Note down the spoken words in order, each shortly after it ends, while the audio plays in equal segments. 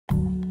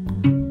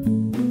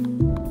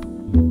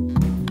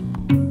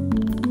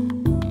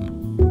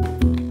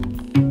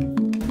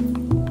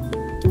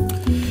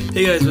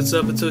Hey guys, what's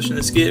up? It's Ocean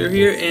the Skater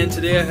here, and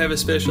today I have a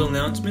special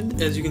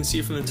announcement. As you can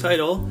see from the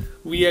title,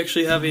 we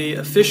actually have a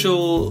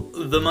official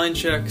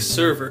TheMineShack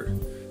server.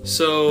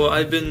 So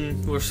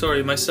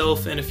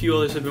myself and a few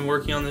others have been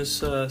working on this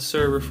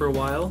server for a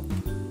while.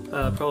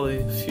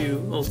 Probably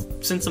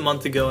since a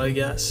month ago, I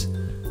guess.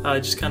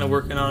 Just kind of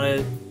working on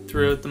it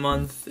throughout the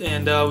month,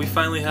 and we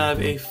finally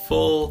have a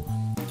full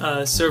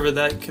server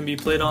that can be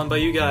played on by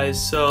you guys.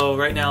 So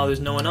right now there's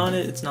no one on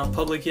it, it's not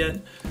public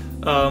yet.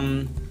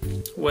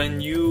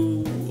 When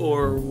you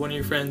or one of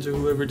your friends or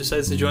whoever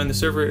decides to join the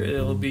server,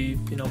 it'll be,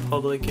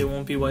 public. It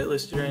won't be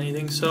whitelisted or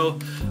anything. So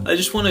I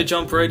just want to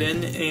jump right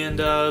in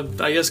and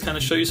I guess kind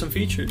of show you some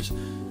features.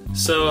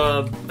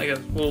 So I guess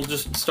we'll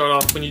just start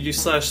off when you do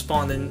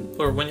 /spawn, then,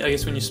 or when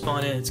you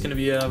spawn in, it's going to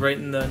be right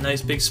in the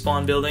nice big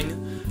spawn building.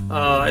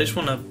 I just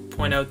want to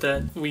point out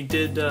that we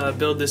did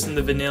build this in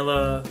the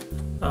vanilla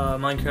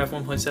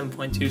Minecraft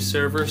 1.7.2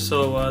 server.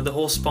 So the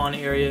whole spawn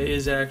area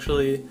is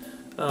actually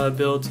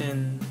built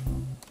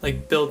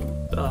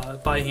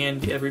by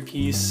hand, every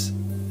piece.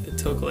 It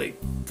took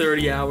like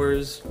 30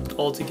 hours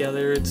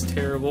altogether. It's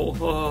terrible.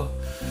 Oh.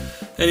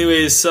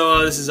 Anyways,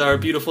 so this is our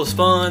beautiful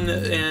spawn,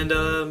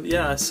 and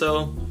yeah,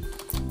 so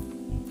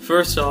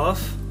first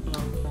off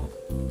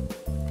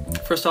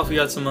we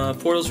got some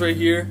portals right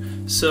here.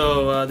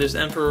 So there's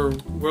Emperor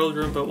World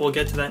Room, but we'll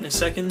get to that in a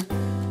second.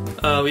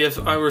 We have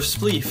our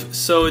spleef,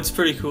 so it's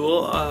pretty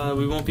cool.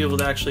 We won't be able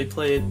to actually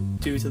play it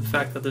due to the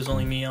fact that there's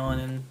only me on,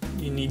 and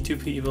you need 2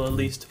 people at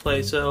least to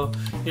play. So,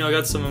 I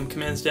got some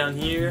commands down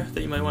here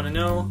that you might want to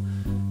know.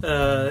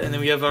 And then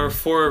we have our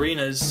 4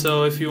 arenas,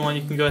 so if you want,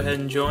 you can go ahead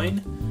and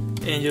join,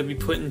 and you'll be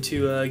put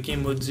into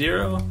game mode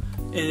 0.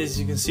 And as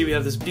you can see, we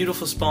have this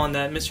beautiful spawn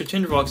that Mr.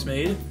 Tinderbox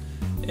made,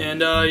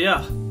 and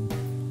yeah.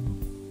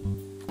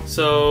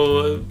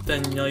 So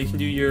then you can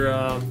do your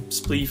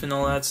spleef and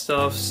all that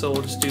stuff. So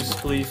we'll just do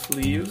spleef,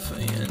 leave,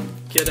 and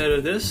get out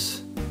of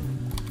this.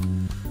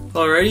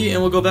 Alrighty,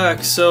 and we'll go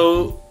back.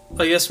 So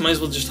I guess might as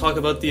well just talk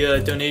about the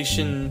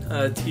donation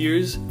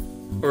tiers,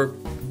 or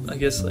I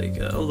guess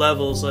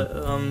levels.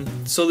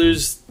 So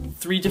there's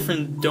 3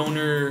 different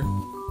donor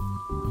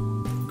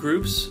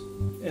groups,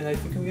 and I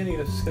think I'm getting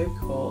a Skype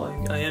call.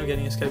 I am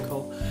getting a Skype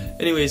call.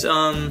 Anyways,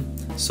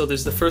 so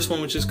there's the first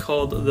one, which is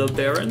called the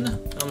Baron.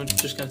 I'm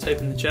just gonna type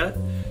in the chat.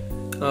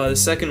 The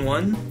second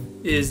one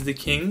is the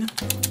King,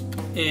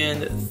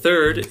 and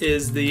third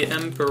is the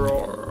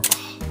Emperor.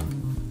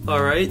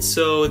 Alright,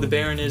 so the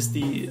Baron is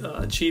the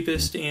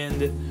cheapest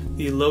and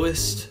the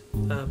lowest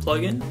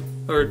plugin,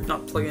 or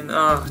not plugin,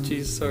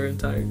 sorry, I'm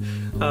tired,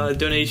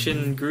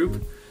 donation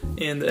group,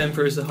 and the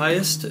Emperor is the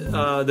highest.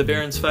 The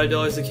Baron's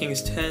 $5, the King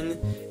is $10,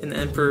 and the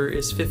Emperor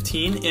is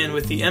 $15. And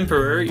with the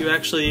Emperor, you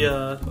actually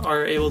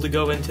are able to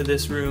go into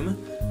this room,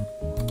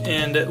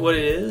 and what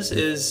it is,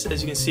 as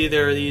you can see,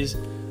 there are these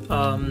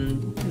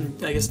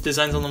I guess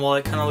designs on the wall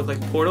that kind of look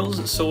like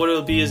portals. So what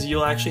it'll be is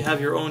you'll actually have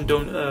your own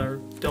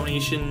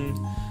donation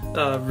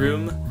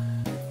room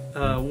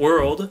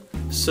world.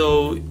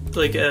 So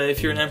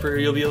if you're an Emperor,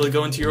 you'll be able to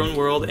go into your own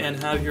world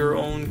and have your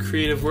own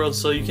creative world.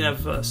 So you can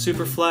have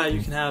super flat,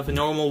 you can have a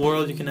normal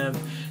world, you can have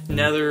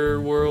nether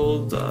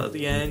world,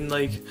 the end,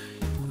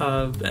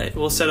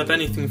 we'll set up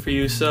anything for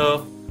you.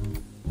 So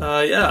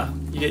yeah,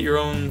 you get your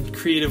own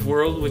creative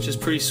world, which is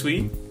pretty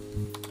sweet.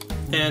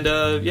 And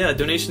yeah,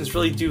 donations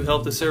really do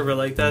help the server.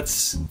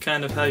 That's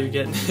kind of how you're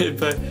getting it.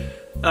 But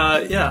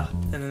yeah,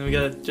 and then we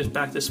got just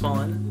back to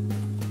spawn.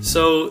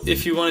 So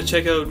if you want to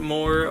check out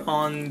more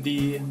on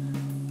the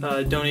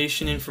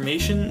donation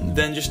information,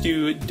 then just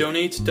do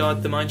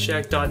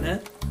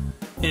donate.themineshack.net,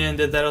 and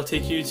that'll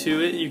take you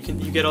to it. You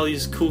get all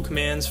these cool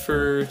commands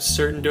for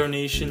certain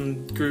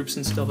donation groups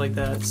and stuff like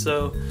that.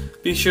 So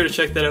be sure to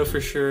check that out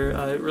for sure.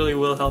 It really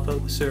will help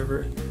out the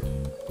server.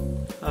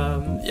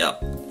 Yeah.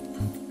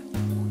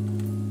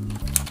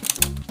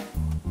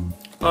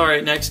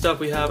 Alright, next up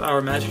we have our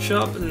magic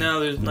shop.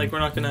 Now we're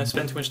not gonna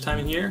spend too much time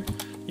in here.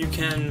 You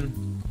can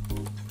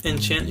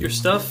enchant your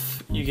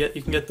stuff. You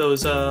can get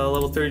those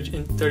level 30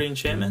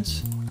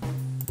 enchantments.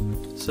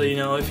 So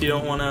if you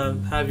don't want to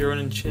have your own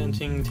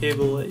enchanting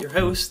table at your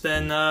house,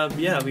 then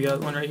yeah, we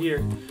got one right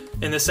here.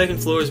 And the second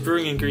floor is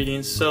brewing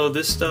ingredients. So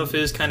this stuff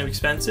is kind of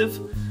expensive,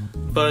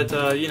 but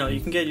you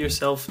can get it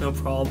yourself, no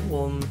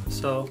problem.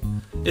 So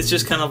it's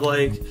just kind of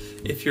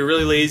if you're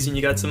really lazy and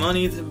you got some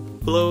money to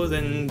blow,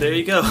 then there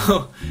you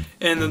go.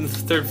 And then the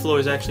third floor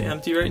is actually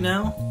empty right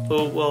now.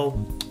 Oh well,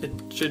 it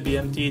should be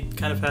empty. It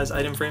kind of has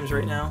item frames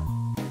right now,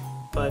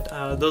 but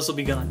those will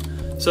be gone.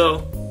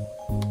 So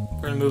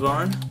we're gonna move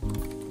on,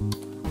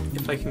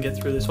 if I can get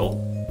through this hole.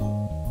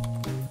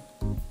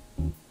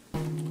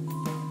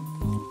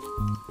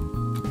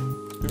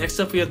 Next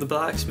up we have the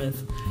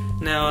blacksmith.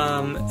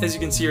 Now as you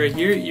can see right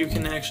here, you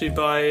can actually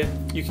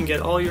get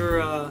all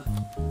your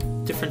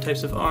different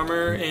types of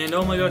armor. And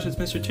oh my gosh, it's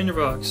Mr.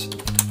 Tinderbox.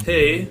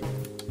 Hey,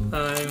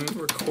 I'm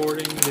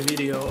recording the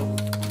video.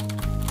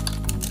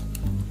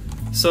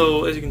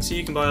 So as you can see,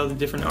 you can buy all the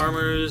different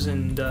armors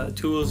and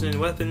tools and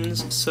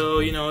weapons. So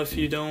if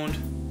you don't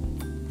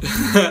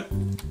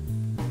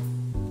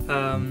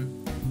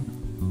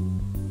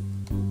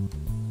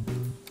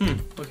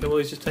Okay, well,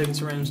 he's just typing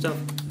some random stuff.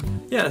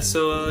 Yeah,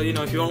 so, you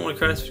know, if you don't want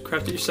to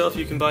craft it yourself,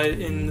 you can buy it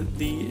in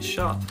the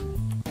shop,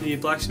 the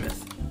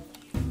blacksmith.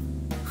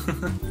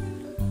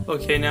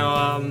 Okay,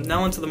 now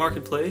onto the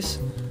marketplace.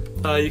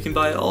 You can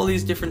buy all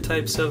these different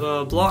types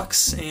of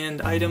blocks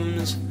and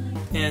items,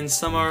 and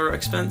some are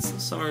expensive,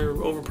 some are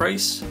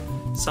overpriced,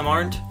 some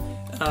aren't.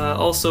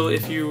 Also,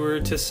 if you were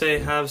to say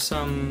have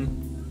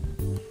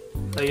some,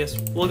 I guess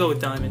we'll go with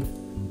diamond.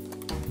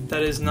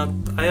 That is not,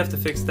 I have to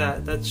fix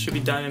that. That should be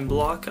diamond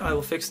block. I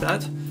will fix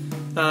that.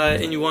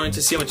 And you wanted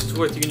to see how much it's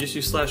worth, you can just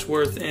use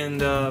 /worth,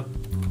 and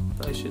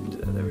I should,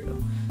 there we go.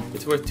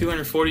 It's worth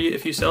 240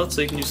 if you sell it,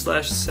 so you can use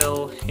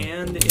 /sell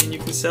hand, and you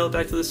can sell it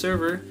back to the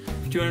server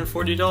for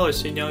 $240.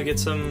 So you know, get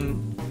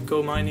some,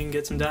 go mining,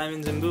 get some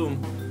diamonds, and boom.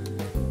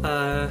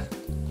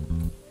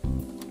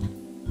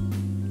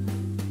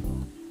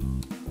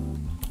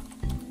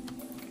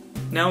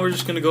 Now we're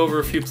just going to go over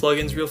a few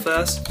plugins real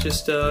fast,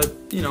 just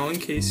you know, in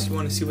case you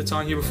want to see what's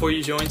on here before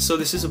you join. So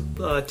this is a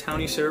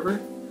Townie server.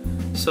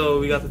 So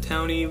we got the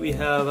Townie, we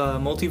have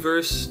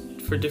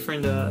Multiverse for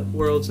different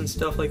worlds and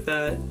stuff like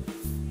that.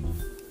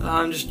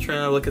 I'm just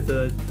trying to look at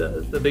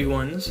the big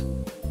ones.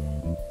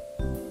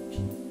 I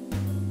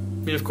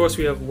mean, of course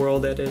we have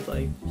World Edit,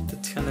 like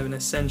that's kind of an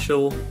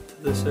essential to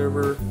the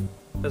server,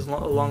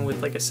 along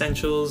with like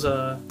essentials.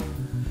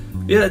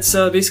 Yeah, it's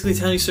basically a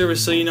Townie server,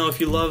 so you know,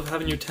 if you love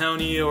having your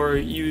Townie, or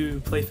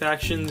you play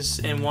factions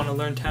and want to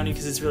learn Townie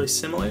because it's really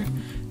similar,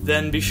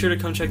 then be sure to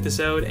come check this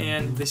out,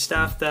 and the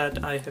staff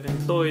that I have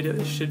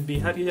employed should be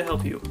happy to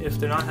help you. If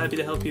they're not happy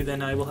to help you,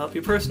 then I will help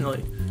you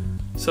personally.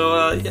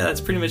 So yeah,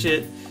 that's pretty much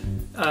it.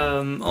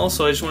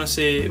 Also, I just want to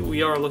say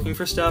we are looking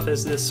for staff,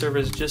 as this server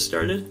has just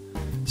started.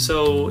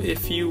 So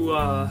if you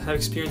have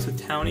experience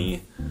with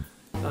Townie,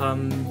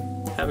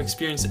 have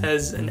experience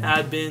as an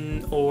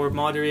admin or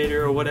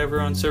moderator or whatever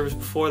on servers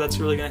before, that's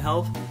really going to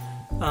help.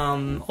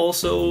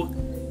 Also,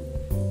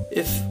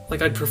 if,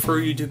 like, I'd prefer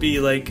you to be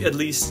like at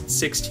least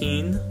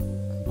 16,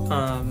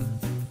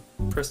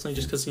 personally,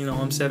 just because, you know,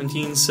 I'm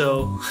 17,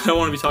 so I don't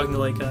want to be talking to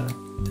like a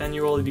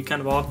 10-year-old, it'd be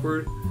kind of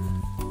awkward.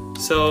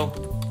 So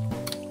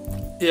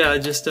yeah,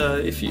 just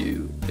if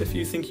you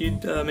think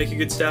you'd make a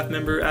good staff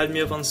member, add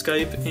me up on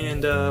Skype,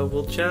 and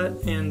we'll chat,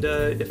 and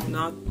if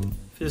not,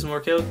 if it doesn't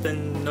work out,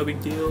 then no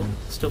big deal.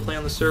 Still play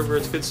on the server,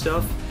 it's good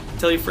stuff.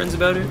 Tell your friends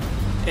about it,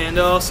 and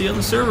I'll see you on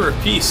the server.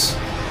 Peace.